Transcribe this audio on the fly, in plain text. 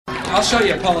I'll show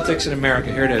you politics in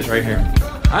America. Here it is, right here.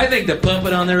 I think the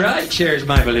puppet on the right shares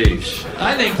my beliefs.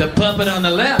 I think the puppet on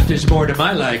the left is more to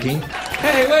my liking.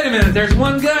 Hey, wait a minute. There's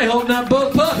one guy holding up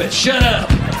both puppets. Shut up.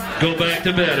 Go back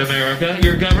to bed, America.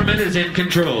 Your government is in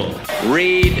control.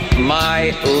 Read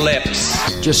my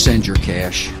lips. Just send your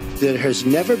cash. There has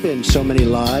never been so many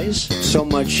lies, so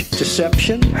much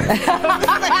deception. Doesn't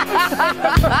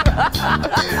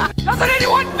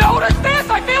anyone notice this?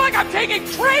 I feel like I'm taking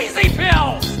crazy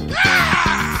pills.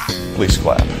 Please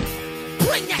clap.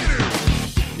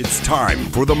 It's time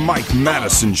for the Mike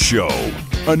Madison Show,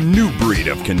 a new breed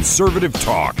of conservative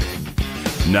talk.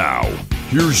 Now,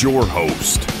 here's your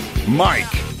host,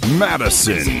 Mike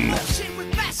Madison.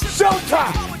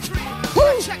 Showtime!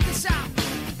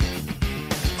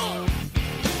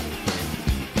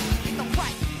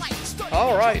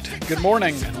 All right, good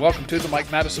morning and welcome to the Mike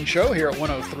Madison Show here at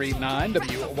 103.9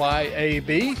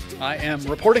 WYAB. I am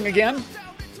reporting again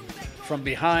from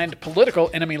behind political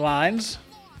enemy lines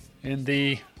in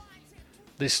the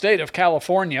state of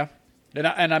California. And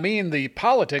I mean the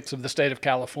politics of the state of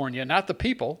California, not the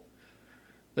people.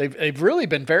 They've really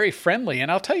been very friendly. And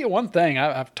I'll tell you one thing,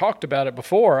 I've talked about it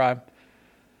before.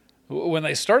 When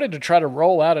they started to try to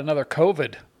roll out another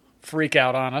COVID freak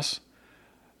out on us,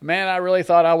 man, I really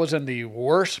thought I was in the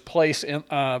worst place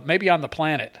maybe on the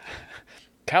planet.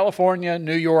 California,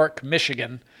 New York,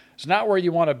 Michigan is not where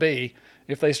you want to be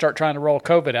if they start trying to roll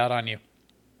COVID out on you.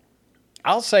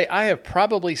 I'll say I have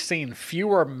probably seen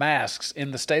fewer masks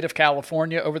in the state of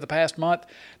California over the past month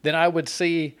than I would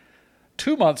see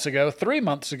 2 months ago, 3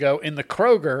 months ago in the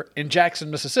Kroger in Jackson,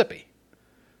 Mississippi.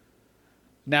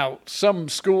 Now, some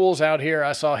schools out here,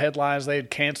 I saw headlines, they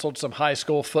had canceled some high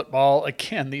school football.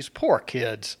 Again, these poor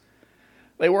kids.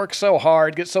 They work so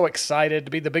hard, get so excited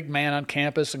to be the big man on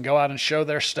campus and go out and show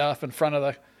their stuff in front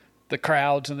of the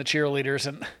crowds and the cheerleaders.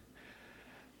 And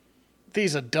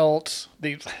these adults,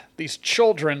 these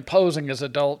children posing as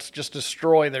adults just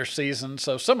destroy their season.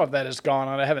 So some of that is gone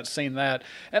on. I haven't seen that.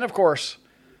 And of course,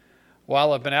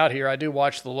 while I've been out here, I do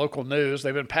watch the local news.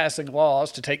 They've been passing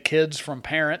laws to take kids from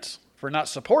parents for not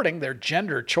supporting their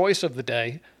gender choice of the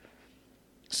day.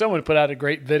 Someone put out a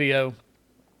great video.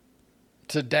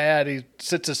 It's a dad. He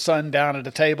sits his son down at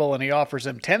a table and he offers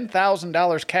him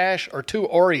 $10,000 cash or 2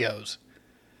 Oreos.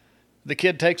 The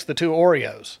kid takes the 2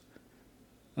 Oreos.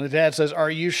 And the dad says,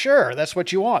 "Are you sure that's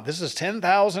what you want? This is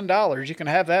 $10,000. You can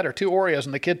have that or 2 Oreos."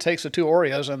 And the kid takes the 2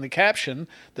 Oreos. And the caption,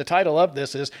 the title of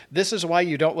this is, "This is why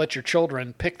you don't let your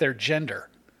children pick their gender."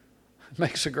 It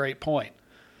makes a great point.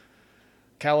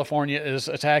 California is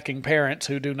attacking parents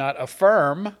who do not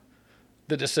affirm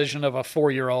the decision of a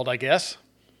 4-year-old, I guess.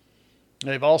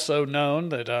 They've also known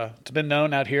that it's been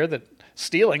known out here that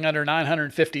stealing under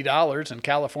 $950 in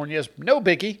California is no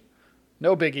biggie,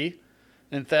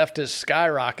 and theft has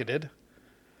skyrocketed.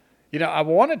 You know, I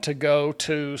wanted to go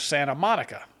to Santa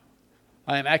Monica.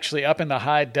 I am actually up in the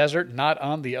high desert, not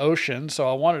on the ocean, so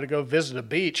I wanted to go visit a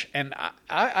beach. And I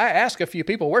asked a few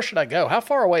people, where should I go? How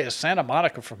far away is Santa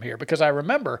Monica from here? Because I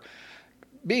remember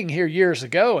being here years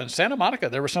ago, and Santa Monica,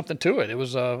 there was something to it. It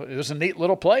was a neat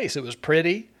little place. It was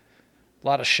pretty, a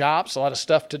lot of shops, a lot of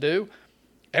stuff to do.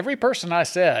 Every person I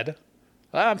said,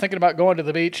 I'm thinking about going to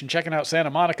the beach and checking out Santa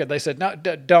Monica, they said, no,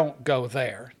 don't go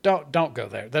there. Don't go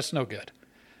there. That's no good.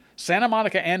 Santa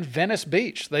Monica and Venice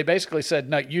Beach, they basically said,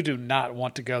 no, you do not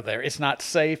want to go there. It's not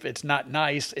safe. It's not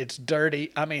nice. It's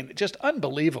dirty. I mean, just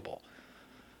unbelievable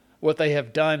what they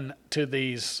have done to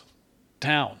these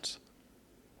towns.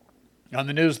 On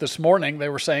the news this morning, they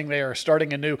were saying they are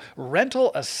starting a new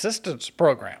rental assistance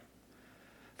program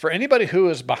for anybody who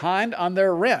is behind on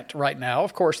their rent right now.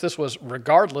 Of course, this was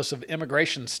regardless of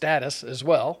immigration status as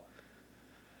well.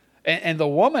 And the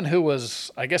woman who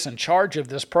was, I guess, in charge of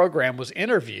this program was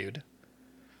interviewed,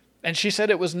 and she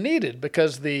said it was needed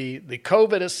because the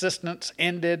COVID assistance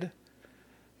ended.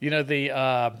 You know,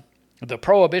 the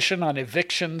prohibition on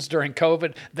evictions during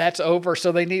COVID, that's over,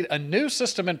 so they need a new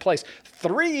system in place.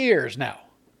 3 years now.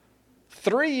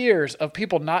 3 years of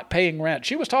people not paying rent.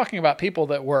 She was talking about people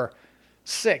that were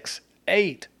 $6,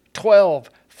 $8, $12,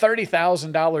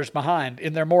 $30,000 behind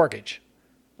in their mortgage,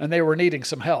 and they were needing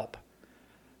some help.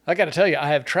 I got to tell you, I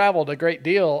have traveled a great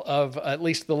deal of at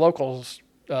least the local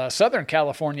Southern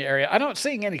California area. I'm not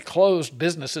seeing any closed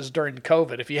businesses during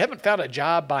COVID. If you haven't found a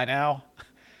job by now,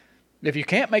 if you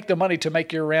can't make the money to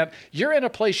make your rent, you're in a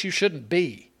place you shouldn't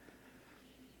be.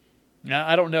 Now,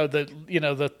 I don't know that,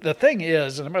 the thing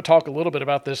is, and I'm going to talk a little bit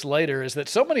about this later, is that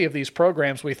so many of these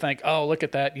programs we think, oh, look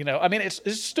at that, I mean,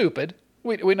 it's stupid.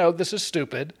 We know this is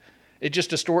stupid. It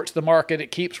just distorts the market.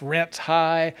 It keeps rents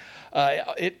high.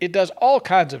 It does all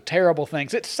kinds of terrible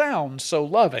things. It sounds so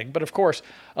loving, but of course,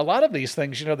 a lot of these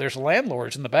things, there's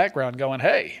landlords in the background going,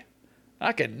 hey,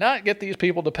 I cannot get these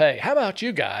people to pay. How about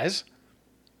you guys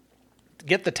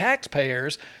get the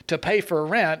taxpayers to pay for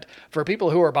rent for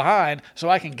people who are behind so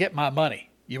I can get my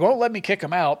money? You won't let me kick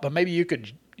them out, but maybe you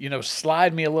could,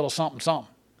 slide me a little something,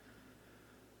 something.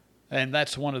 And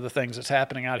that's one of the things that's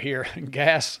happening out here.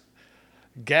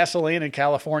 Gasoline in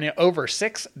California, over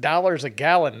 $6 a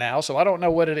gallon now. So I don't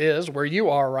know what it is where you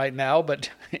are right now, but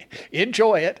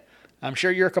enjoy it. I'm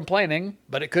sure you're complaining,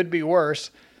 but it could be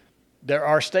worse. There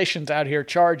are stations out here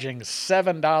charging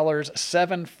 $7,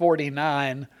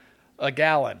 $7.49 a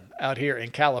gallon out here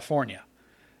in California.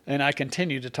 And I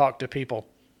continue to talk to people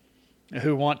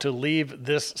who want to leave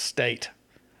this state.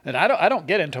 And I don't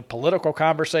get into political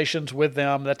conversations with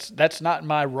them. That's not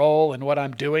my role in what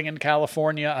I'm doing in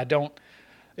California.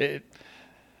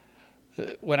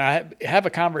 When I have a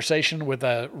conversation with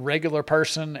a regular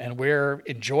person and we're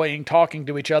enjoying talking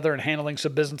to each other and handling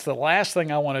some business, the last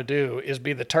thing I want to do is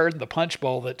be the turd in the punch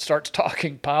bowl that starts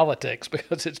talking politics,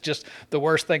 because it's just the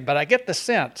worst thing. But I get the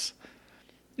sense,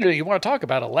 you want to talk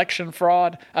about election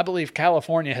fraud? I believe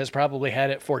California has probably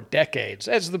had it for decades,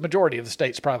 as the majority of the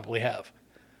states probably have.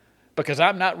 Because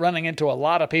I'm not running into a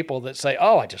lot of people that say,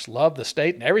 oh, I just love the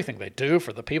state and everything they do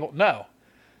for the people. No.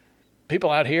 People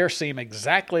out here seem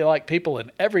exactly like people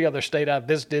in every other state I've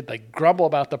visited. They grumble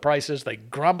about the prices. They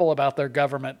grumble about their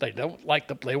government. They don't like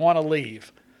they want to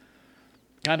leave.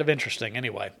 Kind of interesting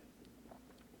anyway.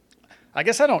 I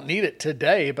guess I don't need it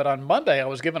today, but on Monday I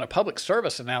was given a public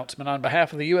service announcement on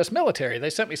behalf of the U.S. military. They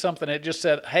sent me something that just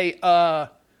said, hey,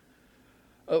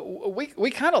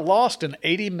 we kind of lost an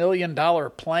 $80 million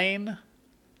plane.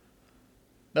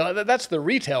 Now, that's the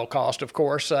retail cost, of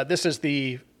course. This is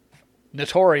the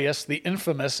notorious, the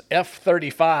infamous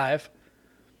F-35.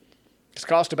 It's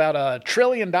cost about $1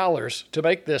 trillion to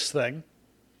make this thing.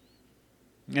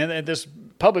 And this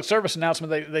public service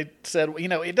announcement, they said,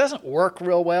 it doesn't work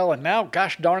real well, and now,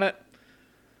 gosh darn it,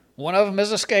 one of them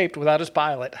has escaped without his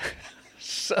pilot.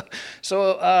 So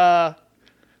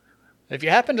if you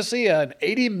happen to see an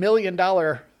 $80 million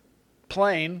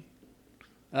plane,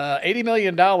 $80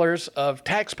 million of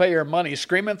taxpayer money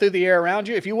screaming through the air around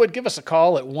you, if you would give us a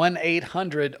call at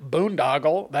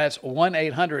 1-800-BOONDOGGLE. That's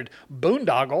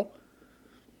 1-800-BOONDOGGLE.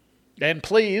 And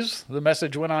please, the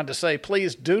message went on to say,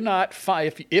 please do not,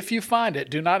 if you find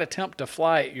it, do not attempt to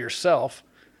fly it yourself,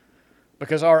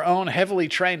 because our own heavily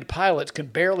trained pilots can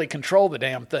barely control the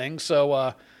damn thing.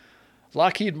 So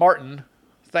Lockheed Martin,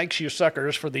 thanks you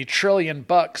suckers for the $1 trillion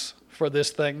for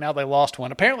this thing. Now they lost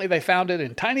one. Apparently they found it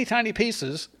in tiny, tiny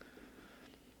pieces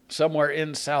somewhere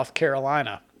in South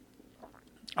Carolina.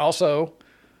 Also,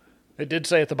 it did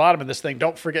say at the bottom of this thing,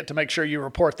 don't forget to make sure you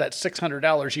report that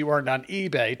 $600 you earned on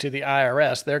eBay to the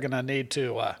IRS. They're going to need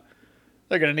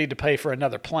to pay for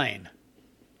another plane.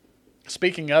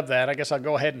 Speaking of that, I guess I'll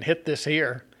go ahead and hit this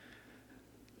here.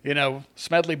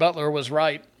 Smedley Butler was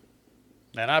right.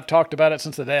 And I've talked about it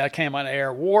since the day I came on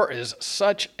air. War is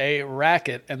such a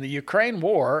racket, and the Ukraine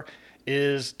war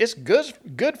it's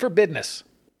good for business.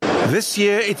 This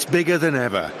year, it's bigger than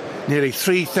ever. Nearly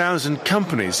 3,000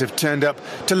 companies have turned up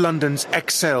to London's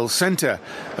Excel Centre.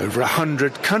 Over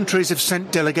 100 countries have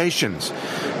sent delegations.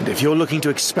 And if you're looking to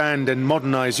expand and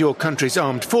modernise your country's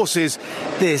armed forces,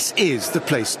 this is the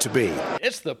place to be.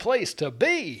 It's the place to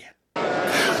be.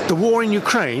 The war in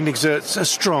Ukraine exerts a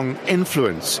strong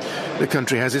influence. The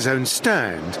country has its own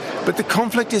stand, but the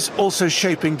conflict is also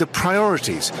shaping the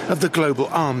priorities of the global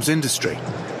arms industry.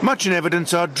 Much in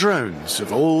evidence are drones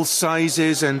of all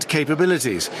sizes and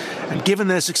capabilities, and given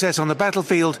their success on the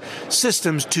battlefield,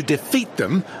 systems to defeat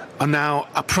them are now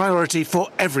a priority for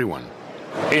everyone.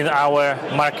 In our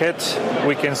market,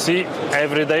 we can see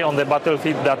every day on the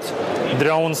battlefield that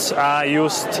drones are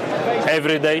used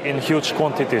every day in huge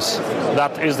quantities.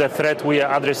 That is the threat we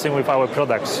are addressing with our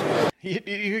products.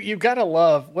 You've got to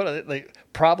love the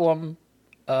problem,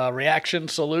 reaction,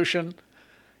 solution.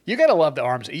 You got to love the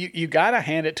arms. You got to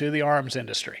hand it to the arms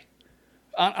industry.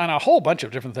 On a whole bunch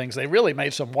of different things, they really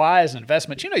made some wise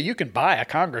investments. You can buy a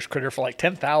Congress critter for like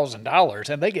 $10,000,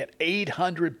 and they get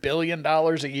 $800 billion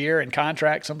a year in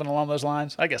contracts, something along those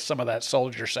lines. I guess some of that's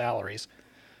soldier salaries.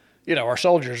 Our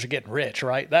soldiers are getting rich,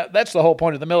 right? That's the whole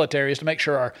point of the military, is to make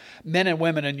sure our men and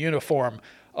women in uniform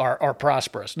are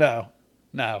prosperous. No.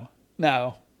 That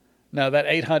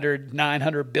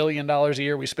 $800-900 billion a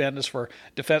year we spend is for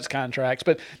defense contracts.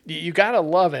 But you got to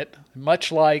love it,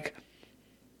 much like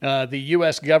the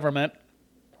U.S. government,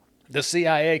 the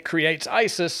CIA creates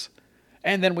ISIS,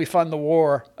 and then we fund the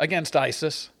war against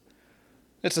ISIS.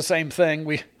 It's the same thing.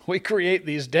 We create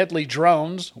these deadly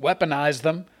drones, weaponize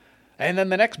them, and then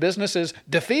the next business is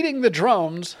defeating the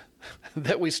drones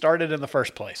that we started in the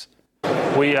first place.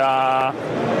 We have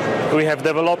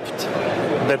developed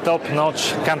the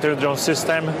top-notch counter-drone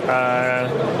system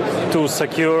to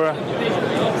secure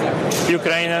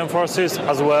Ukrainian forces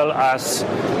as well as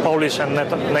Polish and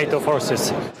NATO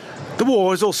forces. The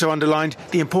war has also underlined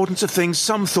the importance of things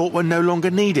some thought were no longer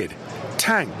needed.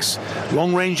 Tanks,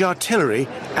 long-range artillery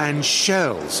and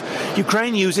shells.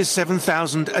 Ukraine uses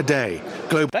 7,000 a day.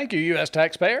 Global Thank you, U.S.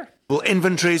 taxpayer.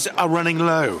 inventories are running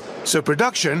low, so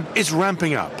production is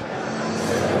ramping up.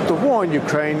 The war in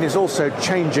Ukraine is also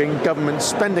changing government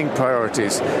spending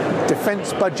priorities.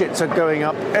 Defence budgets are going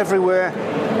up everywhere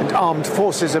and armed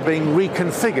forces are being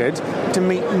reconfigured to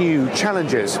meet new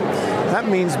challenges. That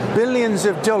means billions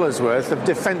of dollars worth of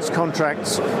defence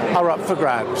contracts are up for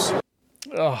grabs.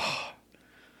 Oh.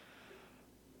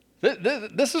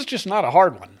 This is just not a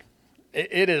hard one.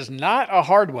 It is not a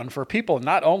hard one for people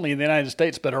not only in the United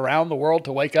States but around the world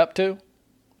to wake up to.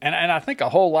 And I think a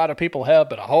whole lot of people have,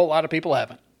 but a whole lot of people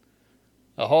haven't.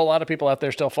 A whole lot of people out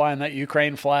there still flying that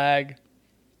Ukraine flag,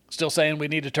 still saying we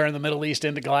need to turn the Middle East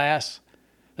into glass.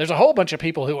 There's a whole bunch of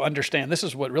people who understand. This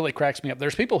is what really cracks me up.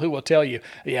 There's people who will tell you,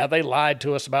 yeah, they lied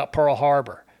to us about Pearl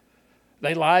Harbor.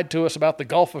 They lied to us about the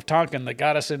Gulf of Tonkin that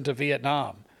got us into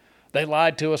Vietnam. They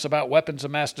lied to us about weapons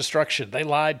of mass destruction. They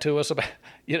lied to us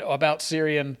about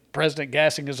Syrian president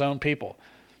gassing his own people.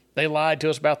 They lied to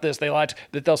us about this. They lied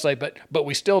that they'll say, but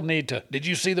we still need to. Did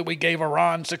you see that we gave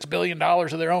Iran $6 billion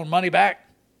of their own money back?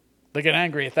 They get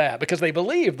angry at that because they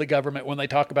believe the government when they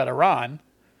talk about Iran.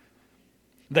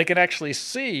 They can actually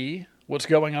see what's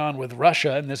going on with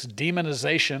Russia and this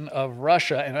demonization of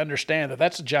Russia and understand that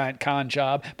that's a giant con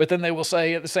job. But then they will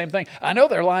say the same thing. I know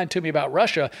they're lying to me about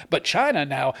Russia, but China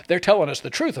now, they're telling us the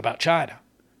truth about China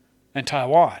and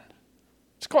Taiwan.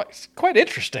 It's quite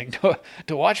interesting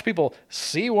to watch people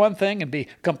see one thing and be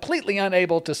completely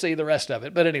unable to see the rest of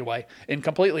it. But anyway, in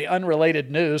completely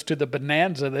unrelated news to the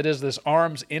bonanza that is this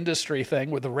arms industry thing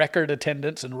with the record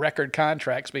attendance and record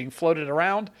contracts being floated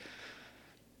around,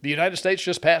 the United States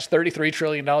just passed $33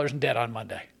 trillion in debt on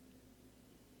Monday.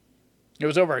 It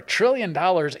was over $1 trillion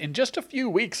in just a few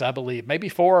weeks, I believe, maybe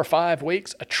 4 or 5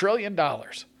 weeks, $1 trillion.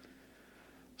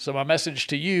 So my message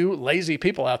to you, lazy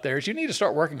people out there, is you need to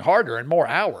start working harder and more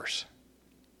hours.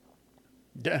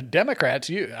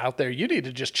 Democrats, you out there, you need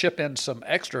to just chip in some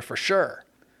extra for sure.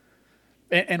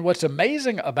 And what's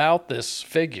amazing about this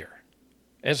figure,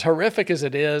 as horrific as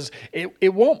it is,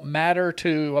 it won't matter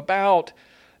to about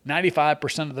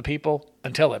 95% of the people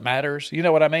until it matters. You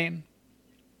know what I mean?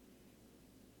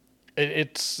 I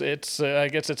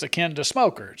guess it's akin to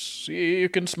smokers. You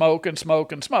can smoke and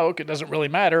smoke and smoke. It doesn't really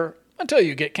matter until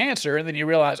you get cancer, and then you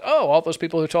realize, oh, all those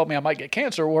people who told me I might get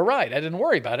cancer were right. I didn't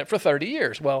worry about it for 30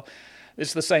 years. Well,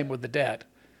 it's the same with the debt.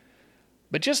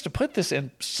 But just to put this in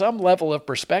some level of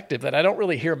perspective that I don't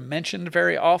really hear mentioned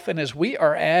very often is we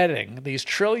are adding these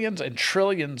trillions and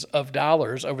trillions of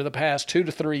dollars over the past 2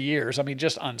 to 3 years. I mean,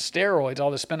 just on steroids, all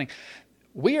this spending.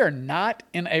 We are not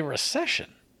in a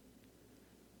recession.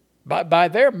 By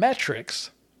their metrics,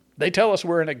 they tell us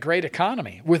we're in a great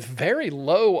economy with very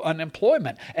low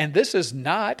unemployment. And this is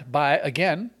not, by,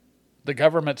 again, the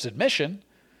government's admission,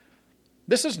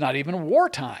 this is not even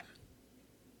wartime.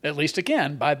 At least,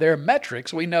 again, by their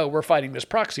metrics, we know we're fighting this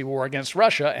proxy war against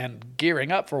Russia and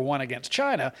gearing up for one against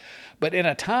China. But in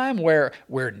a time where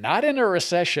we're not in a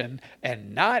recession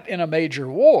and not in a major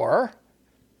war,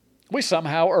 we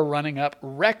somehow are running up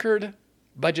record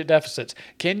budget deficits.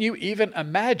 Can you even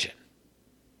imagine?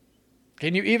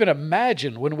 Can you even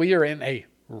imagine when we are in a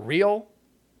real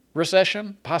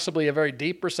recession, possibly a very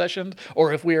deep recession,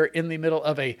 or if we are in the middle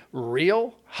of a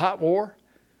real hot war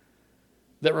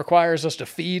that requires us to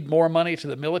feed more money to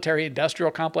the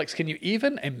military-industrial complex? Can you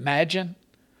even imagine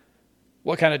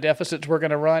what kind of deficits we're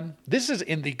going to run? This is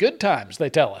in the good times, they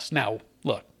tell us. Now,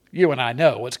 look, you and I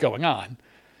know what's going on.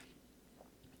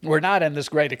 We're not in this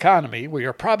great economy. We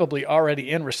are probably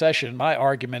already in recession. My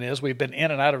argument is we've been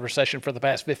in and out of recession for the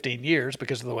past 15 years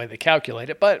because of the way they calculate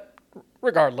it. But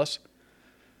regardless,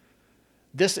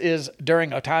 this is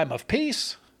during a time of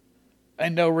peace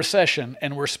and no recession,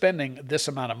 and we're spending this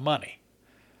amount of money.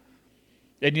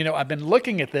 And, you know, I've been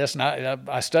looking at this, and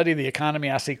I study the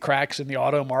economy. I see cracks in the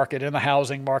auto market, in the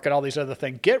housing market, all these other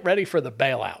things. Get ready for the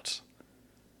bailouts.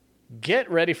 Get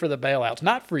ready for the bailouts.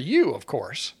 Not for you, of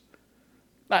course.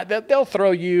 They'll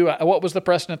throw you, what was the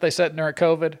precedent they set during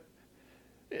COVID?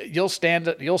 You'll stand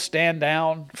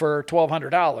down for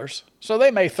 $1,200. So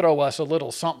they may throw us a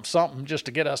little something just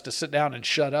to get us to sit down and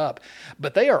shut up.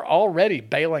 But they are already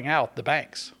bailing out the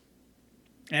banks.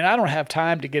 And I don't have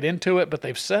time to get into it, but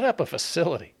they've set up a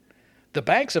facility. The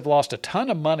banks have lost a ton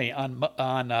of money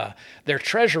on their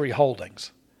treasury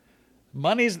holdings.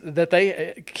 Monies that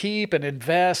they keep and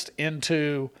invest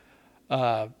into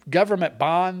government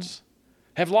bonds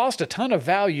have lost a ton of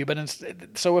value.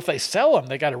 So if they sell them,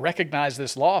 they got to recognize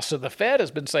this loss. So the Fed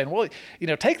has been saying, well,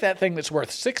 take that thing that's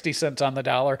worth 60 cents on the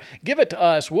dollar, give it to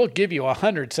us, we'll give you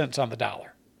 100 cents on the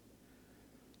dollar.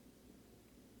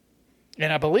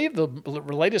 And I believe the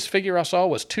latest figure I saw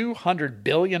was $200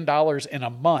 billion in a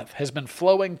month has been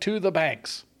flowing to the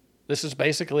banks. This is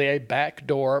basically a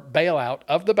backdoor bailout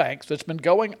of the banks that's been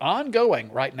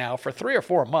ongoing right now for 3 or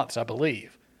 4 months, I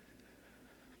believe.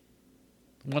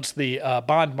 Once the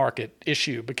bond market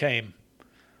issue became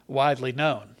widely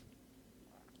known.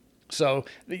 So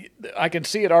I can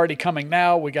see it already coming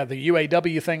now. We got the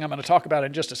UAW thing I'm going to talk about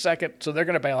in just a second. So they're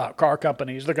going to bail out car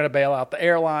companies. They're going to bail out the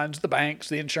airlines, the banks,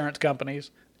 the insurance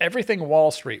companies. Everything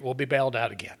Wall Street will be bailed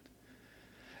out again.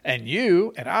 And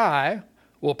you and I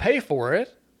will pay for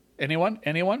it.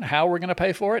 Anyone? How we're going to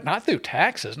pay for it? Not through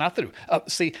taxes, not through...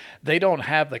 see, they don't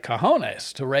have the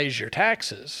cojones to raise your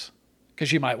taxes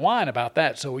because you might whine about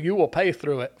that. So you will pay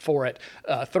for it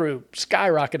through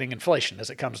skyrocketing inflation as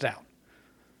it comes down.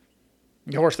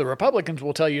 Of course, the Republicans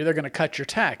will tell you they're going to cut your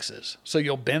taxes. So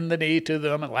you'll bend the knee to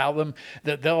them and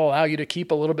they'll allow you to keep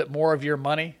a little bit more of your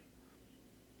money.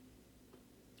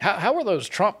 How are those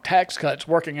Trump tax cuts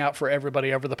working out for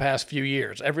everybody over the past few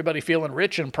years? Everybody feeling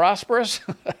rich and prosperous?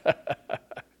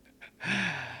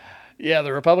 Yeah,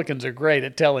 the Republicans are great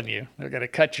at telling you they're going to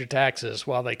cut your taxes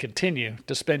while they continue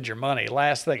to spend your money.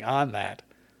 Last thing on that.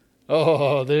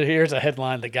 Here's a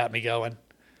headline that got me going.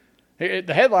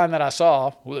 The headline that I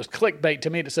saw was clickbait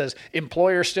to me that says,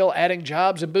 employers still adding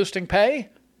jobs and boosting pay?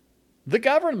 The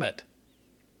government.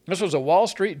 This was a Wall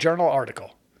Street Journal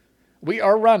article. We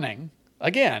are running,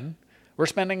 again, we're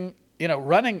spending,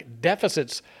 running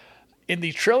deficits in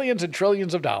the trillions and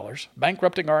trillions of dollars,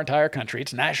 bankrupting our entire country.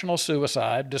 It's national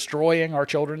suicide, destroying our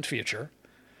children's future.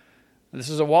 This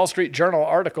is a Wall Street Journal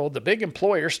article. The big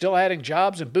employer still adding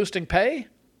jobs and boosting pay?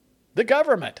 The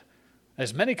government.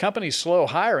 As many companies slow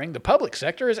hiring, the public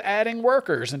sector is adding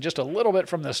workers. And just a little bit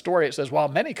from the story, it says, while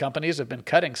many companies have been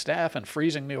cutting staff and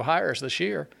freezing new hires this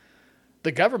year,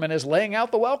 the government is laying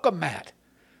out the welcome mat.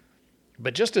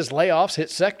 But just as layoffs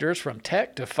hit sectors from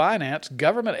tech to finance,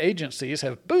 government agencies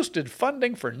have boosted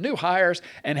funding for new hires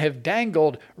and have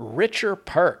dangled richer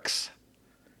perks.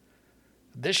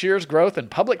 This year's growth in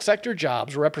public sector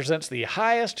jobs represents the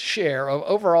highest share of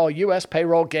overall U.S.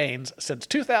 payroll gains since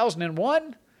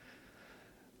 2001,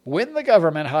 when the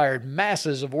government hired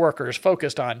masses of workers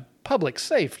focused on public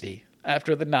safety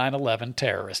after the 9/11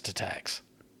 terrorist attacks.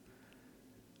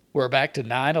 We're back to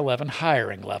 9/11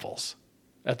 hiring levels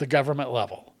at the government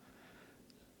level.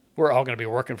 We're all going to be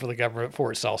working for the government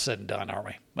before it's all said and done, aren't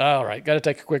we? All right, got to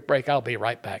take a quick break. I'll be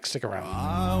right back. Stick around.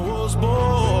 I was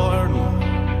born,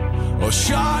 a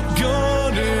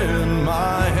shotgun in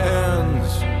my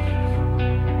hands,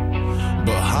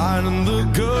 behind the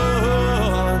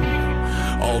gun,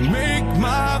 I'll make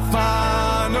my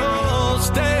final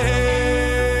stand.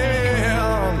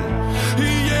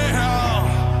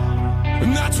 Yeah,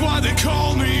 and that's why they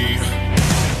call me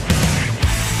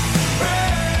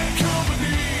Bad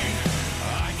Company.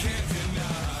 I can't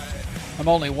deny. I'm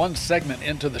only one segment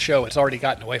into the show. It's already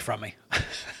gotten away from me.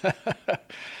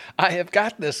 I have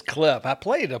got this clip. I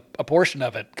played a portion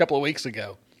of it a couple of weeks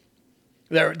ago.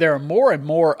 There are more and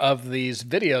more of these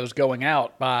videos going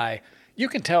out by... You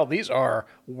can tell these are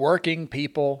working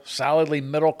people, solidly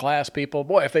middle-class people.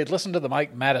 Boy, if they'd listened to the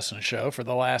Mike Madison show for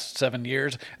the last 7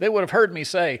 years, they would have heard me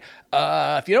say,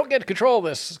 if you don't get control of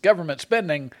this government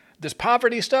spending, this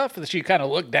poverty stuff that you kind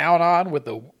of look down on with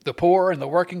the poor and the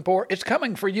working poor, it's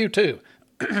coming for you too.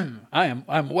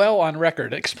 I'm well on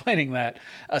record explaining that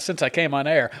since I came on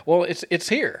air. Well, it's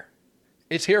here.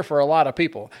 It's here for a lot of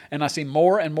people. And I see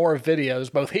more and more videos,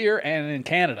 both here and in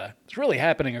Canada. It's really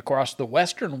happening across the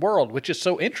Western world, which is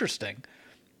so interesting.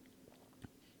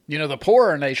 The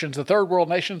poorer nations, the third world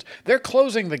nations, they're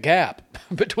closing the gap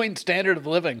between standard of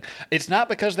living. It's not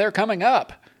because they're coming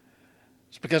up.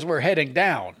 It's because we're heading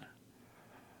down.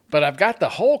 But I've got the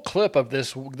whole clip of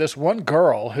this one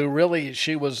girl who really,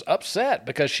 she was upset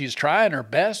because she's trying her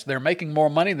best. They're making more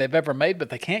money than they've ever made, but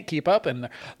they can't keep up. And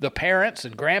the parents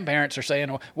and grandparents are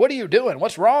saying, what are you doing?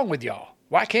 What's wrong with y'all?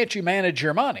 Why can't you manage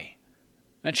your money?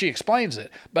 And she explains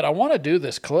it. But I want to do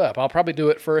this clip. I'll probably do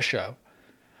it for a show.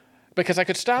 Because I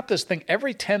could stop this thing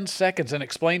every 10 seconds and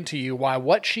explain to you why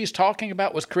what she's talking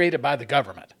about was created by the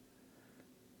government.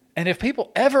 And if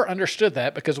people ever understood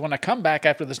that, because when I come back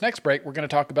after this next break, we're going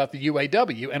to talk about the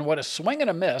UAW and what a swing and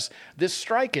a miss this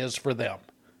strike is for them.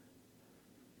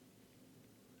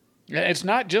 It's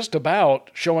not just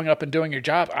about showing up and doing your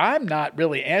job. I'm not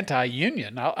really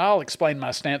anti-union. I'll explain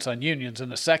my stance on unions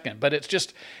in a second. But it's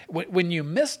just when you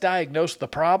misdiagnose the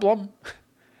problem,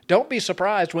 don't be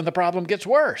surprised when the problem gets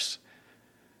worse.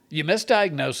 You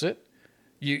misdiagnose it.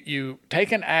 You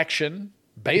take an action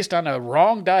based on a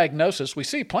wrong diagnosis. We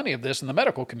see plenty of this in the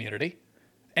medical community.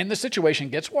 And the situation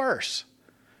gets worse.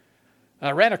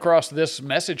 I ran across this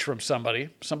message from somebody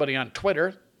on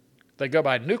Twitter. They go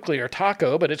by Nuclear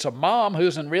Taco, but it's a mom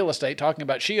who's in real estate talking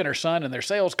about she and her son and their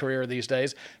sales career these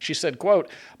days. She said, quote,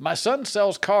 "My son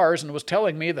sells cars and was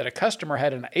telling me that a customer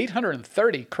had an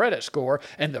 830 credit score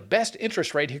and the best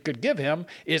interest rate he could give him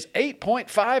is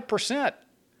 8.5%.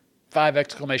 5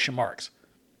 exclamation marks.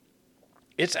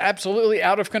 It's absolutely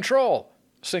out of control.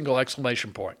 Single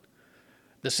exclamation point.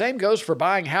 The same goes for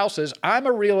buying houses. I'm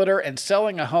a realtor and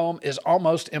selling a home is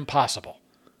almost impossible."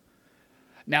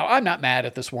 Now, I'm not mad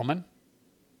at this woman.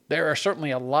 There are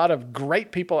certainly a lot of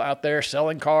great people out there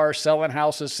selling cars, selling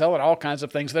houses, selling all kinds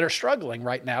of things that are struggling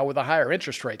right now with the higher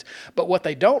interest rates. But what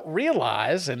they don't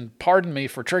realize, and pardon me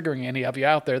for triggering any of you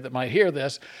out there that might hear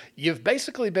this, you've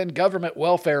basically been government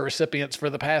welfare recipients for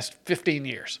the past 15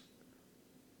 years.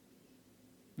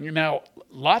 Now,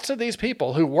 lots of these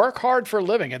people who work hard for a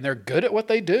living and they're good at what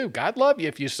they do, God love you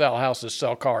if you sell houses,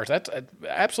 sell cars. That's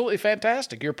absolutely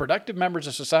fantastic. You're productive members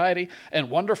of society and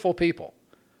wonderful people.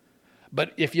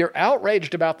 But if you're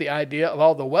outraged about the idea of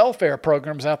all the welfare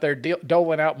programs out there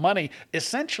doling out money,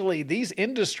 essentially these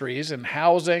industries in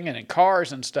housing and in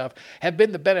cars and stuff have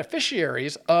been the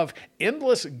beneficiaries of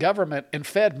endless government and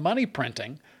Fed money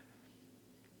printing.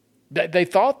 They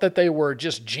thought that they were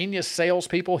just genius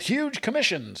salespeople, huge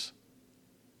commissions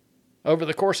over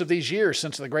the course of these years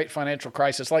since the great financial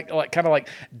crisis, kind of like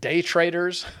day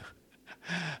traders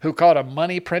who caught a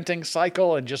money printing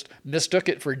cycle and just mistook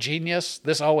it for genius.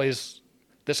 This always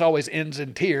ends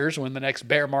in tears when the next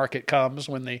bear market comes,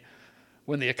 when the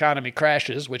economy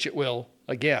crashes, which it will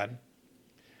again.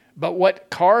 But what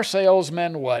car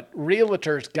salesmen, what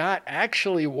realtors got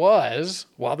actually was,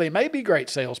 while they may be great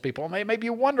salespeople, they may be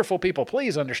wonderful people,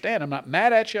 please understand, I'm not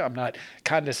mad at you, I'm not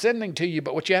condescending to you,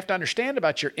 but what you have to understand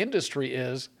about your industry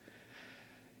is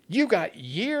you got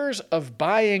years of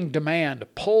buying demand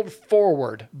pulled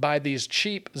forward by these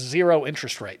cheap zero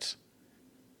interest rates.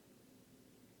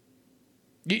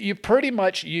 You pretty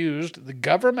much used the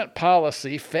government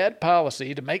policy, Fed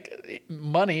policy, to make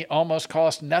money almost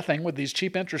cost nothing with these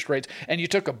cheap interest rates. And you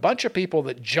took a bunch of people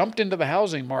that jumped into the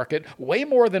housing market way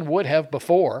more than would have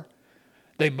before.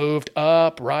 They moved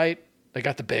up, right? They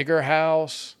got the bigger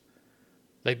house.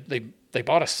 They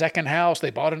bought a second house. They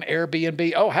bought an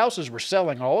Airbnb. Oh, houses were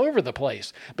selling all over the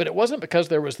place. But it wasn't because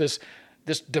there was this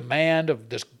demand of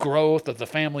this growth of the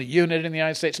family unit in the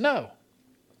United States.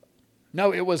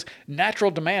 No, it was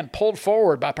natural demand pulled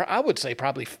forward by, I would say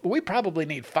we probably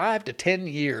need 5 to 10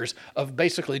 years of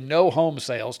basically no home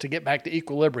sales to get back to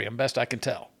equilibrium, best I can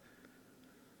tell.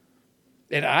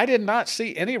 And I did not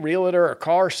see any realtor or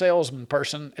car salesman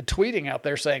person tweeting out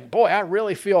there saying, boy, I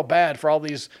really feel bad for all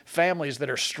these families that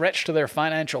are stretched to their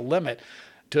financial limit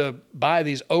to buy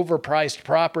these overpriced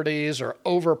properties or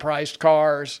overpriced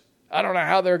cars. I don't know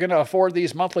how they're going to afford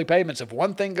these monthly payments. If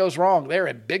one thing goes wrong, they're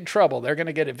in big trouble. They're going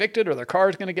to get evicted or their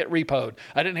car's going to get repoed.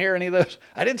 I didn't hear any of those.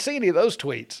 I didn't see any of those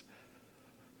tweets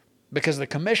because the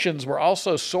commissions were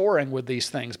also soaring with these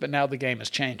things, but now the game is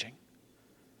changing.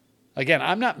 Again,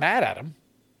 I'm not mad at them.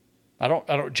 I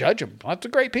don't judge them. Lots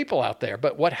of great people out there.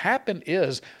 But what happened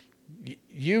is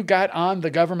you got on the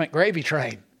government gravy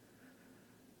train.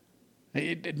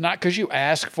 Not because you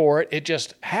asked for it. It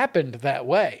just happened that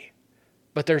way.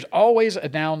 But there's always a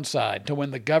downside to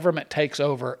when the government takes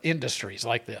over industries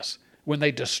like this, when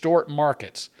they distort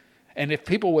markets. And if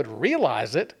people would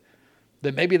realize it,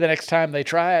 then maybe the next time they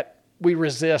try it, we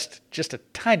resist just a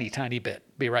tiny, tiny bit.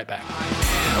 Be right back.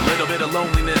 A little bit of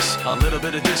loneliness, a little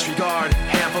bit of disregard,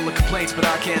 handful of complaints, but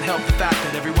I can't help the fact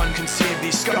that everyone can see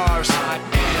these scars.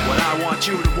 What I want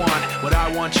you to want, what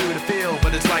I want you to feel,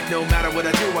 but it's like no matter what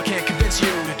I do, I can't convince you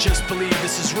to just believe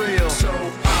this is real. So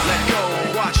let go,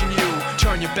 I'm watching you,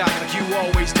 turn your back like you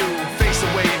always do, face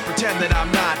away and pretend that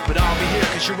I'm not, but I'll be here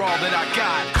cause you're all that I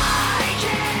got.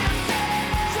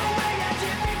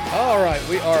 All right,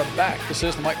 we are back. This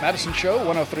is the Mike Madison Show,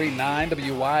 103.9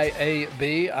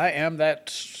 WYAB. I am that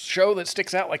show that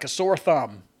sticks out like a sore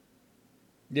thumb.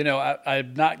 You know,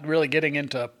 I'm not really getting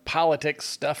into politics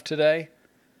stuff today.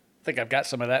 I think I've got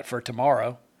some of that for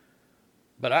tomorrow.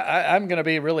 But I'm going to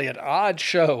be really an odd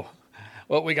show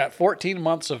Well, we got 14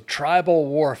 months of tribal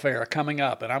warfare coming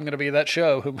up, and I'm going to be that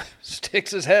show who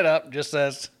sticks his head up and just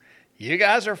says, you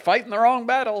guys are fighting the wrong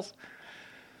battles.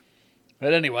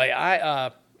 But anyway,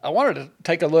 I wanted to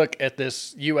take a look at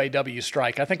this UAW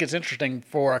strike. I think it's interesting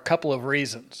for a couple of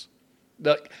reasons.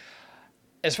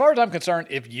 As far as I'm concerned,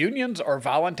 if unions are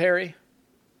voluntary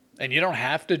and you don't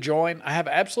have to join, I have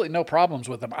absolutely no problems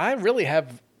with them. I really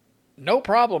have no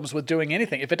problems with doing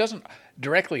anything. If it doesn't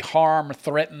directly harm,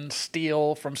 threaten,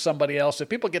 steal from somebody else, if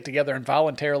people get together and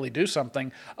voluntarily do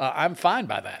something, I'm fine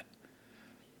by that.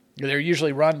 They're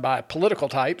usually run by political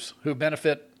types who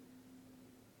benefit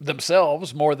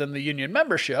themselves more than the union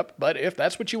membership. But if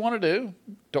that's what you want to do,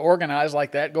 to organize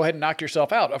like that, go ahead and knock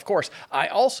yourself out. Of course, I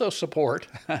also support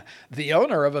the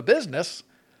owner of a business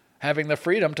having the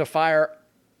freedom to fire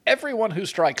everyone who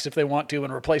strikes if they want to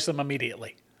and replace them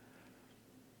immediately,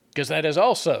 because that is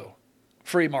also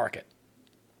free market.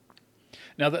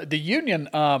 Now, the union,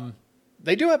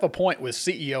 they do have a point with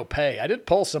CEO pay. I did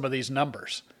pull some of these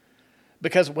numbers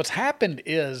because what's happened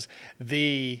is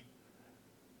the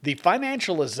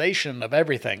financialization of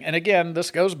everything. And again,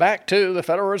 this goes back to the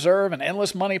Federal Reserve and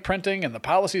endless money printing and the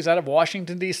policies out of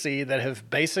Washington, D.C. that have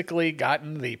basically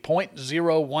gotten the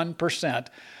 0.01%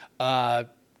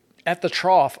 at the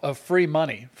trough of free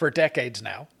money for decades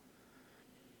now.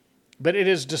 But it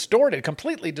has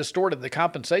completely distorted the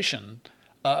compensation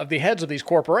of the heads of these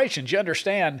corporations. You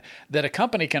understand that a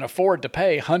company can afford to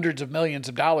pay hundreds of millions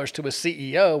of dollars to a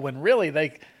CEO when really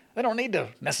they don't need to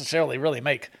necessarily really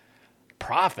make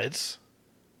profits.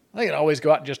 They can always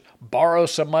go out and just borrow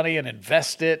some money and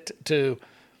invest it to,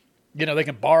 they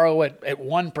can borrow at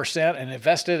 1% and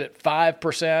invest it at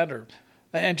 5%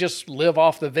 and just live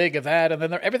off the vig of that. And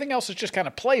then everything else is just kind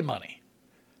of play money.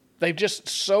 They've just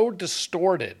so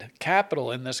distorted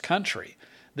capital in this country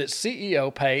that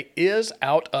CEO pay is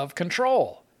out of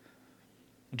control.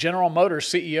 General Motors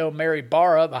CEO Mary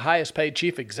Barra, the highest paid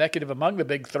chief executive among the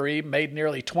big three, made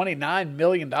nearly $29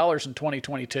 million in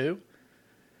 2022.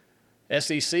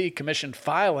 SEC commissioned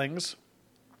filings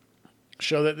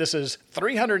show that this is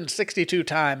 362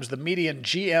 times the median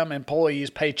GM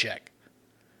employee's paycheck.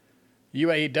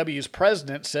 UAW's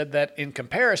president said that in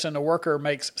comparison, a worker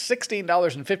makes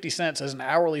 $16.50 as an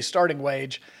hourly starting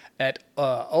wage at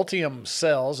Ultium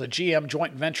Cells, a GM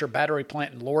joint venture battery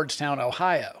plant in Lordstown,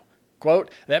 Ohio. Quote,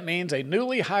 that means a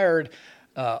newly hired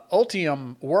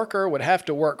Ultium worker would have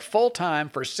to work full-time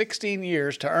for 16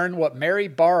 years to earn what Mary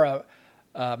Barra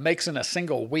makes in a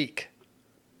single week.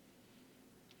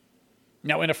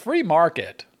 Now, in a free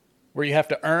market where you have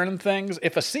to earn things,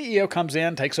 if a CEO comes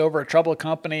in, takes over a troubled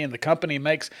company, and the company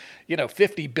makes,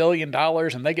 $50 billion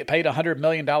and they get paid $100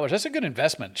 million, that's a good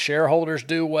investment. Shareholders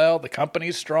do well. The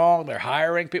company's strong. They're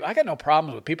hiring people. I got no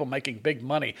problems with people making big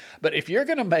money. But if you're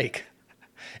going to make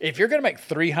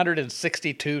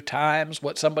 362 times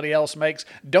what somebody else makes,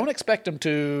 don't expect them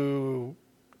to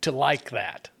like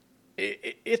that.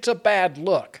 It's a bad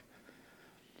look.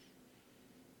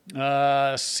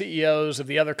 CEOs of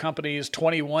the other companies,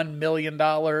 $21 million,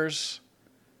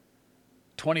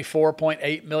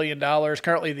 $24.8 million.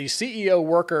 Currently, the CEO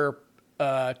worker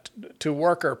to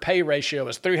worker pay ratio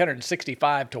is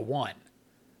 365 to 1.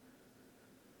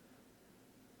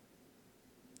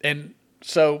 And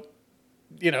so,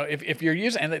 if you're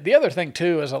using, and the other thing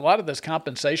too is a lot of this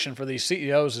compensation for these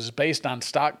CEOs is based on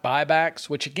stock buybacks,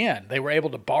 which again, they were able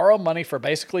to borrow money for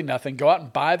basically nothing, go out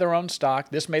and buy their own stock.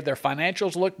 This made their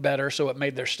financials look better, so it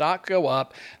made their stock go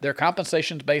up. Their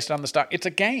compensation's based on the stock. It's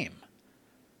a game.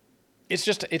 It's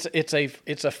just, it's a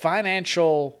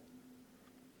financial,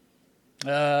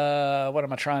 what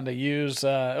am I trying to use?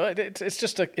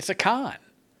 It's a con.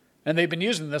 And they've been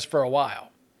using this for a while.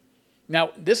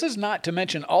 Now, this is not to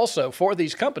mention also for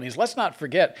these companies, let's not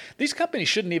forget, these companies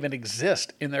shouldn't even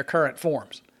exist in their current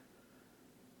forms.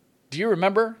 Do you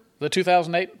remember the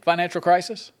 2008 financial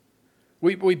crisis?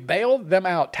 We bailed them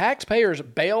out. Taxpayers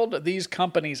bailed these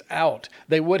companies out.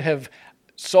 They would have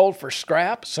sold for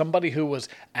scrap somebody who was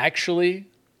actually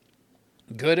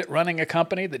good at running a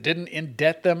company that didn't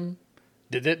indebt them,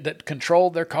 that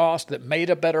controlled their cost, that made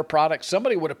a better product.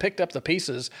 Somebody would have picked up the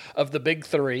pieces of the big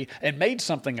three and made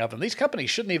something of them. These companies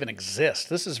shouldn't even exist.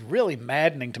 This is really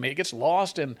maddening to me. It gets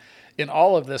lost in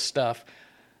all of this stuff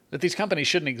that these companies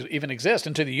shouldn't even exist.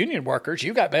 And to the union workers,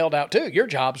 you got bailed out too. Your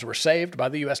jobs were saved by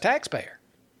the U.S. taxpayer.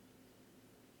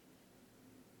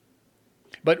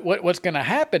 But what's going to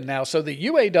happen now, so the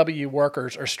UAW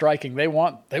workers are striking. They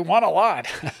want a lot.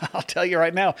 I'll tell you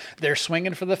right now, they're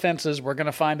swinging for the fences. We're going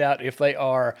to find out if they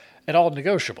are at all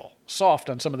negotiable, soft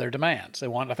on some of their demands. They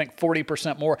want, I think,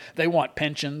 40% more. They want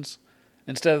pensions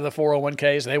instead of the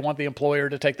 401ks. They want the employer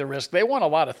to take the risk. They want a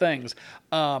lot of things.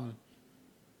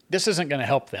 This isn't going to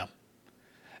help them.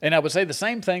 And I would say the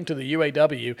same thing to the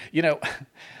UAW. You know,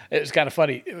 it's kind of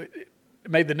funny. It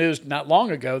made the news not long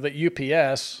ago that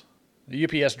UPS, the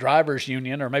UPS drivers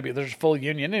union, or maybe there's a full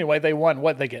union. Anyway, they won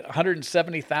what they get,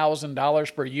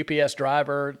 $170,000 for a UPS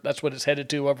driver. That's what it's headed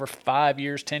to over 5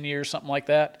 years, 10 years, something like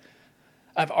that.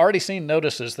 I've already seen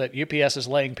notices that UPS is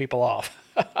laying people off.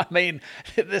 I mean,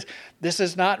 this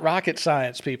is not rocket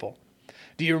science, people.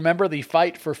 Do you remember the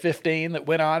fight for 15 that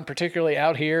went on, particularly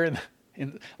out here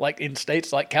in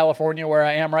states like California, where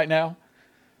I am right now?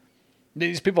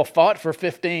 These people fought for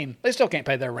 15. They still can't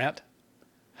pay their rent.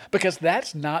 Because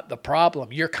that's not the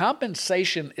problem. Your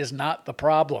compensation is not the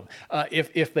problem.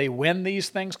 If they win these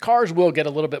things, cars will get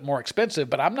a little bit more expensive,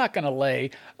 but I'm not going to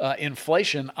lay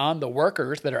inflation on the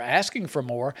workers that are asking for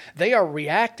more. They are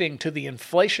reacting to the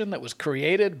inflation that was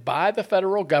created by the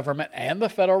federal government and the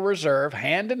Federal Reserve,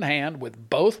 hand in hand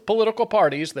with both political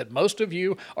parties that most of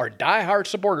you are diehard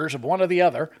supporters of one or the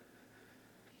other.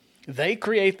 They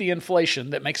create the inflation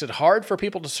that makes it hard for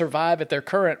people to survive at their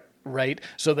current rate,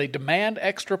 so they demand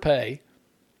extra pay.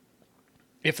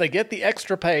 If they get the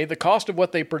extra pay, the cost of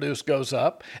what they produce goes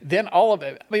up. Then all of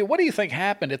it. I mean, what do you think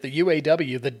happened at the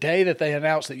UAW the day that they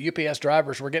announced that UPS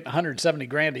drivers were getting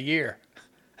 $170,000 a year?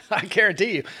 I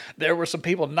guarantee you, there were some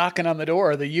people knocking on the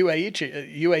door of the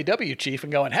UAW chief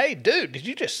and going, "Hey, dude, did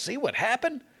you just see what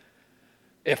happened?"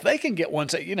 If they can get one,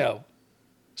 say,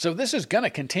 so this is going to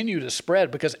continue to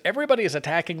spread because everybody is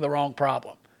attacking the wrong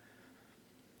problem.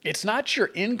 It's not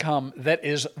your income that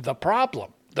is the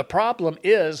problem. The problem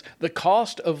is the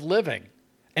cost of living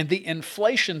and the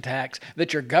inflation tax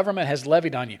that your government has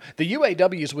levied on you. The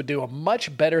UAWs would do a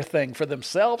much better thing for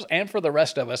themselves and for the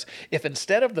rest of us if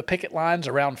instead of the picket lines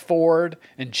around Ford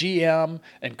and GM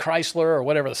and Chrysler or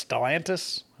whatever, the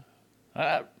Stellantis.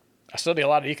 I study a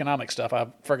lot of economic stuff. I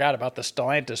forgot about the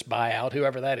Stellantis buyout,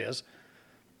 whoever that is.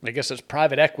 I guess it's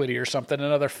private equity or something,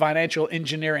 another financial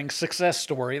engineering success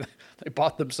story. They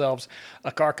bought themselves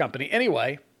a car company.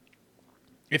 Anyway,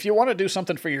 if you want to do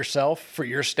something for yourself, for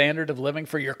your standard of living,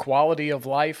 for your quality of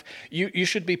life, you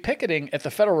should be picketing at the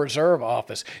Federal Reserve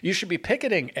office. You should be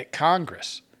picketing at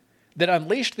Congress that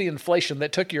unleashed the inflation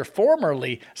that took your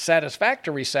formerly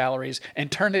satisfactory salaries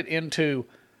and turned it into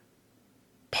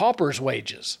paupers'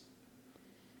 wages.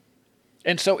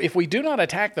 And so if we do not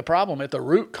attack the problem at the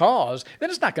root cause,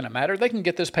 then it's not going to matter. They can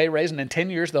get this pay raise, and in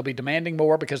 10 years they'll be demanding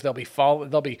more because they'll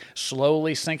be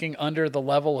slowly sinking under the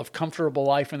level of comfortable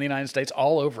life in the United States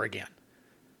all over again.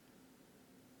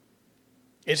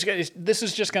 This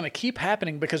is just going to keep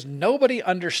happening because nobody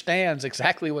understands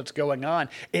exactly what's going on.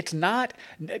 It's not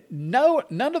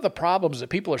none of the problems that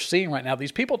people are seeing right now.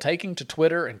 These people taking to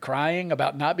Twitter and crying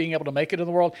about not being able to make it in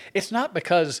the world. It's not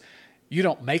because you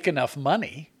don't make enough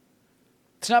money.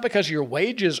 It's not because your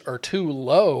wages are too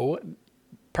low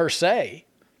per se.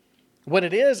 What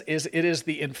it is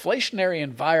the inflationary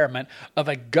environment of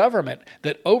a government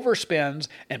that overspends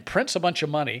and prints a bunch of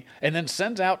money and then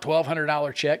sends out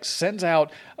 $1,200 checks, sends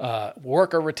out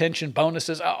worker retention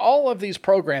bonuses. All of these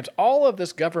programs, all of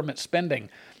this government spending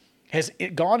has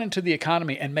gone into the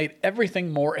economy and made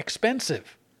everything more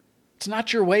expensive. It's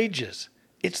not your wages.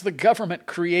 It's the government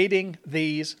creating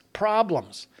these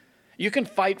problems. You can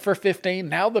fight for 15.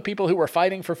 Now the people who are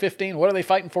fighting for 15, what are they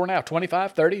fighting for now?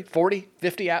 25, 30, 40,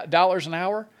 $50 an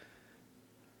hour?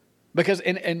 Because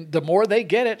and the more they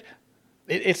get it,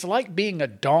 it's like being a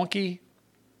donkey.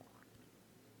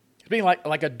 It's being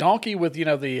like a donkey with,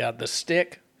 the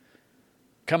stick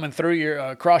coming through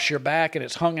across your back, and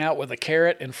it's hung out with a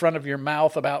carrot in front of your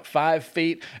mouth about 5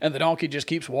 feet, and the donkey just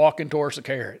keeps walking towards the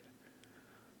carrot.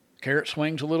 Carrot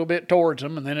swings a little bit towards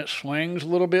them, and then it swings a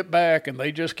little bit back, and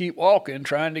they just keep walking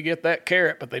trying to get that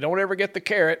carrot, but they don't ever get the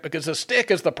carrot because the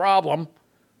stick is the problem.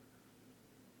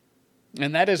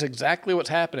 And that is exactly what's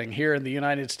happening here in the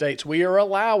United States. We are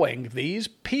allowing these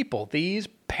people, these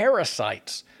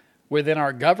parasites within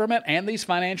our government and these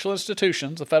financial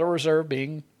institutions, the Federal Reserve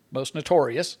being most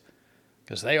notorious,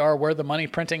 because they are where the money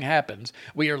printing happens.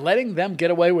 We are letting them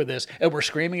get away with this, and we're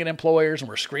screaming at employers, and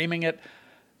we're screaming at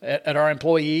our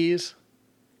employees.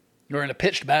 We're in a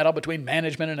pitched battle between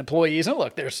management and employees. And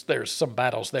look, there's some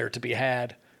battles there to be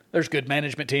had. There's good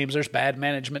management teams. There's bad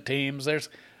management teams. There's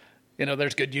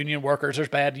good union workers. There's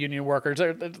bad union workers.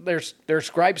 There's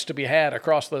gripes to be had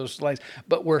across those lanes.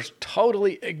 But we're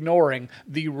totally ignoring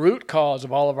the root cause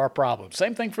of all of our problems.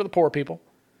 Same thing for the poor people.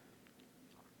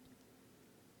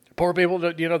 Poor people,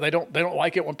 they don't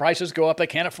like it when prices go up. They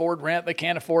can't afford rent. They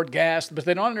can't afford gas, but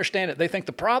they don't understand it. They think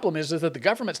the problem is that the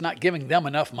government's not giving them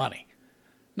enough money.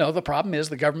 No, the problem is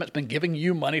the government's been giving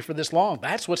you money for this long.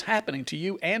 That's what's happening to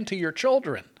you and to your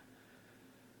children.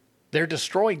 They're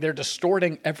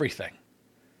distorting everything.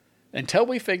 Until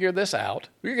we figure this out,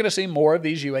 we're going to see more of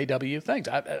these UAW things.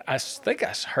 I think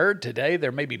I heard today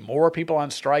there may be more people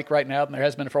on strike right now than there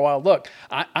has been for a while. Look,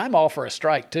 I'm all for a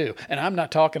strike too, and I'm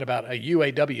not talking about a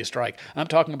UAW strike. I'm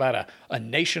talking about a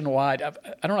nationwide. I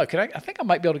don't know. I think I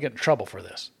might be able to get in trouble for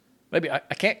this. Maybe I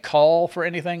can't call for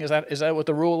anything. Is that what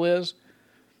the rule is?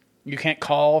 You can't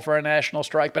call for a national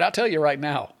strike. But I'll tell you right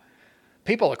now,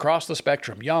 people across the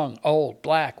spectrum, young, old,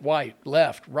 black, white,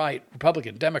 left, right,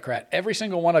 Republican, Democrat, every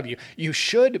single one of you, you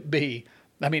should be,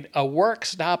 a work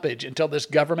stoppage until this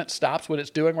government stops what it's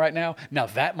doing right now. Now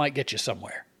that might get you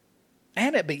somewhere.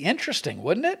 And it'd be interesting,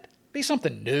 wouldn't it? Be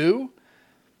something new.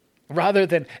 Rather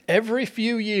than every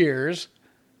few years,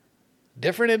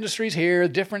 different industries here,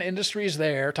 different industries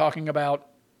there, talking about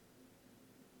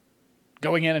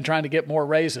going in and trying to get more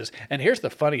raises. And here's the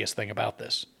funniest thing about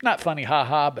this. Not funny,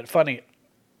 ha-ha, but funny.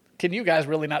 Can you guys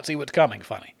really not see what's coming?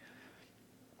 Funny.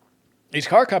 These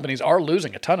car companies are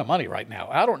losing a ton of money right now.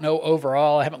 I don't know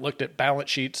overall. I haven't looked at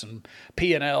balance sheets and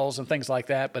P&Ls and things like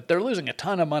that, but they're losing a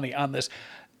ton of money on this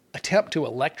attempt to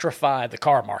electrify the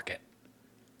car market.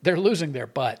 They're losing their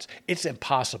butts. It's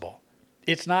impossible.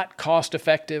 It's not cost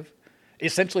effective.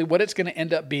 Essentially, what it's going to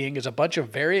end up being is a bunch of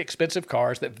very expensive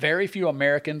cars that very few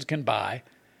Americans can buy.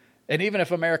 And even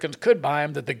if Americans could buy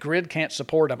them, that the grid can't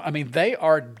support them. They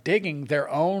are digging their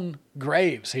own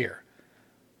graves here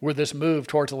with this move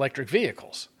towards electric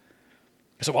vehicles.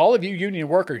 So all of you union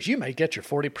workers, you may get your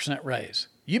 40% raise.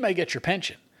 You may get your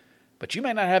pension, but you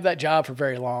may not have that job for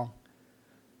very long.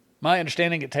 My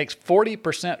understanding, it takes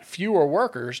 40% fewer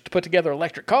workers to put together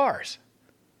electric cars.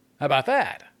 How about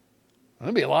that?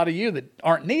 There'll be a lot of you that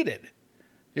aren't needed.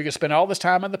 You're going to spend all this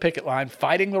time on the picket line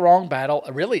fighting the wrong battle,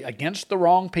 really against the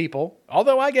wrong people.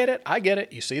 Although I get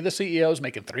it. You see the CEOs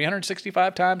making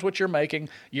 365 times what you're making.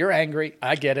 You're angry.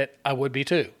 I get it. I would be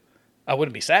too. I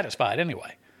wouldn't be satisfied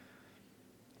anyway.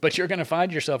 But you're going to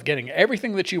find yourself getting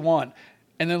everything that you want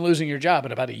and then losing your job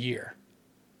in about a year.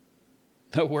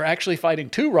 We're actually fighting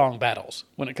two wrong battles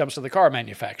when it comes to the car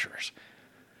manufacturers.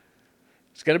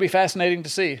 It's going to be fascinating to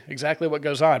see exactly what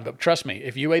goes on. But trust me,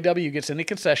 if UAW gets any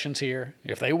concessions here,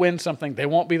 if they win something, they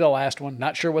won't be the last one.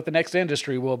 Not sure what the next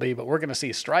industry will be, but we're going to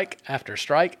see strike after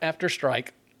strike after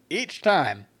strike, each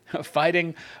time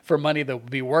fighting for money that will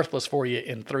be worthless for you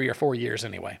in 3 or 4 years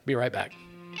anyway. Be right back.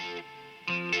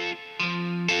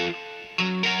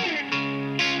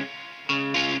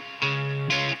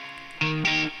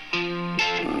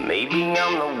 Maybe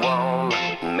I'm the one,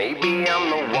 maybe I'm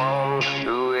the one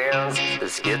who is the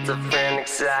schizophrenic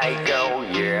psycho,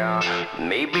 yeah.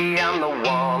 Maybe I'm the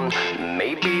one,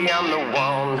 maybe I'm the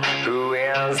one who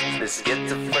is the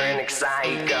schizophrenic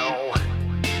psycho.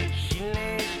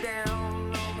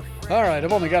 All right,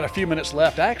 I've only got a few minutes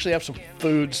left. I actually have some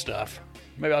food stuff.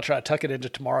 Maybe I'll try to tuck it into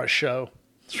tomorrow's show.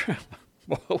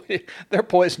 They're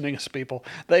poisoning us, people.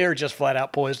 They are just flat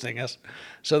out poisoning us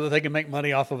so that they can make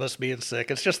money off of us being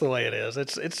sick. It's just the way it is.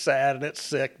 It's sad and it's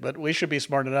sick, but we should be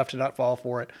smart enough to not fall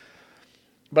for it.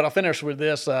 But I'll finish with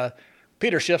this.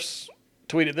 Peter Schiff's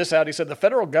tweeted this out. He said, the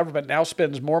federal government now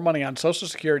spends more money on Social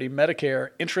Security, Medicare,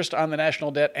 interest on the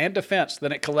national debt, and defense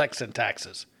than it collects in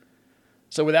taxes.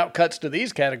 So without cuts to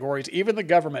these categories, even the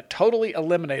government totally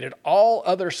eliminated all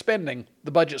other spending,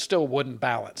 the budget still wouldn't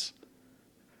balance.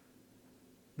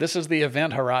 This is the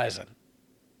event horizon.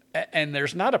 And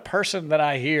there's not a person that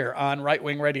I hear on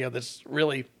right-wing radio that's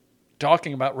really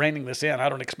talking about reining this in. I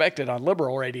don't expect it on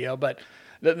liberal radio, but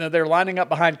they're lining up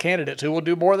behind candidates who will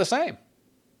do more of the same.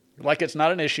 Like it's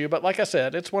not an issue, but like I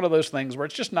said, it's one of those things where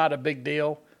it's just not a big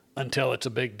deal until it's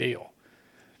a big deal.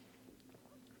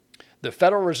 The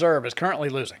Federal Reserve is currently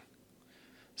losing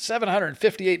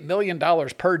 $758 million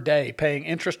per day paying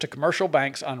interest to commercial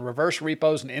banks on reverse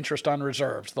repos and interest on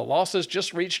reserves. The losses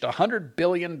just reached $100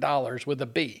 billion with a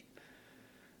B.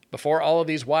 Before all of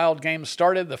these wild games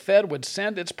started, the Fed would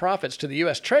send its profits to the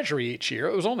U.S. Treasury each year.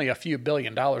 It was only a few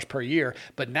 $billion per year,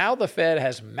 but now the Fed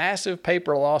has massive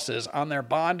paper losses on their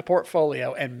bond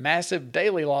portfolio and massive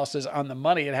daily losses on the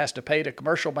money it has to pay to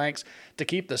commercial banks to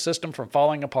keep the system from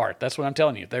falling apart. That's what I'm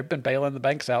telling you. They've been bailing the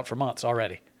banks out for months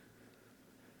already.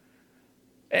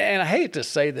 And I hate to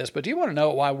say this, but do you want to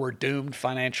know why we're doomed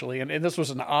financially? And this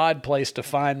was an odd place to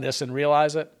find this and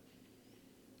realize it.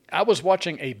 I was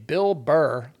watching a Bill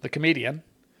Burr, the comedian.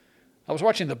 I was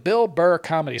watching the Bill Burr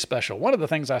comedy special. One of the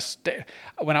things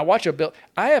when I watch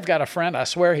I have got a friend, I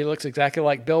swear he looks exactly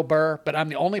like Bill Burr, but I'm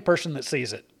the only person that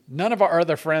sees it. None of our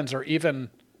other friends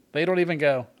they don't even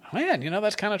go, man,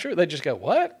 that's kind of true. They just go,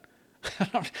 what?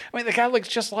 I mean, the guy looks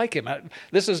just like him.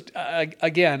 This is,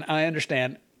 again, I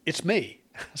understand, it's me.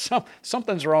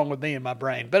 Something's wrong with me in my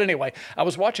brain. But anyway, I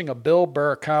was watching a Bill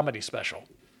Burr comedy special,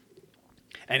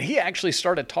 and he actually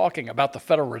started talking about the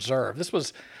Federal Reserve.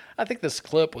 I think this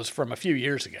clip was from a few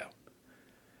years ago.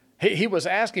 He was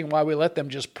asking why we let them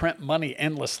just print money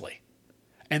endlessly.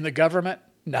 And the government,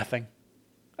 nothing.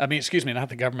 I mean, excuse me, not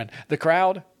the government. The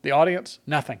crowd, the audience,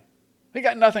 nothing. They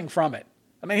got nothing from it.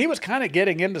 I mean, he was kind of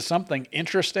getting into something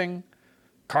interesting.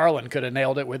 Carlin could have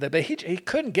nailed it with it, but he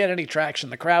couldn't get any traction.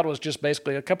 The crowd was just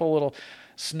basically a couple little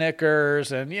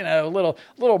snickers and,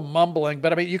 little mumbling.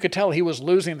 But, I mean, you could tell he was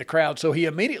losing the crowd, so he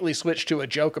immediately switched to a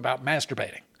joke about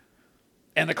masturbating.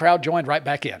 And the crowd joined right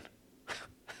back in.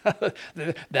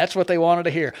 That's what they wanted to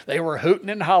hear. They were hooting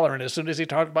and hollering as soon as he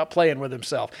talked about playing with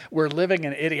himself. We're living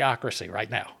in idiocracy right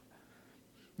now.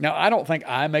 Now, I don't think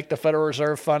I make the Federal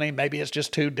Reserve funny. Maybe it's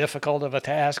just too difficult of a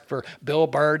task for Bill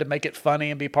Burr to make it funny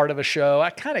and be part of a show.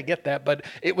 I kind of get that, but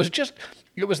it was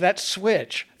that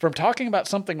switch from talking about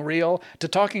something real to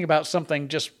talking about something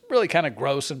just really kind of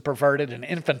gross and perverted and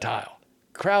infantile.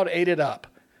 Crowd ate it up.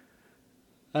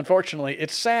 Unfortunately,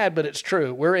 it's sad, but it's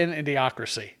true. We're in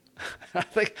idiocracy.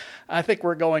 I think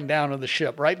we're going down on the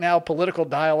ship. Right now, political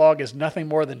dialogue is nothing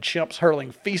more than chimps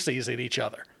hurling feces at each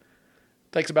other.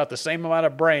 It takes about the same amount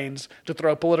of brains to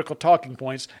throw political talking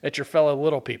points at your fellow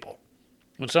little people.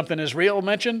 When something is real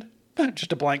mentioned,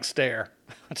 just a blank stare.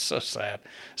 That's so sad.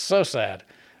 So sad.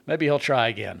 Maybe he'll try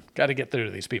again. Got to get through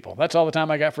to these people. That's all the time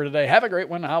I got for today. Have a great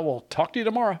one. I will talk to you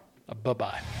tomorrow.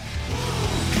 Bye-bye.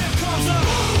 Here comes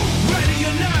ready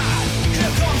or not.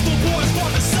 Here comes the boys for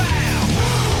the sound.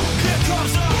 Here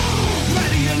comes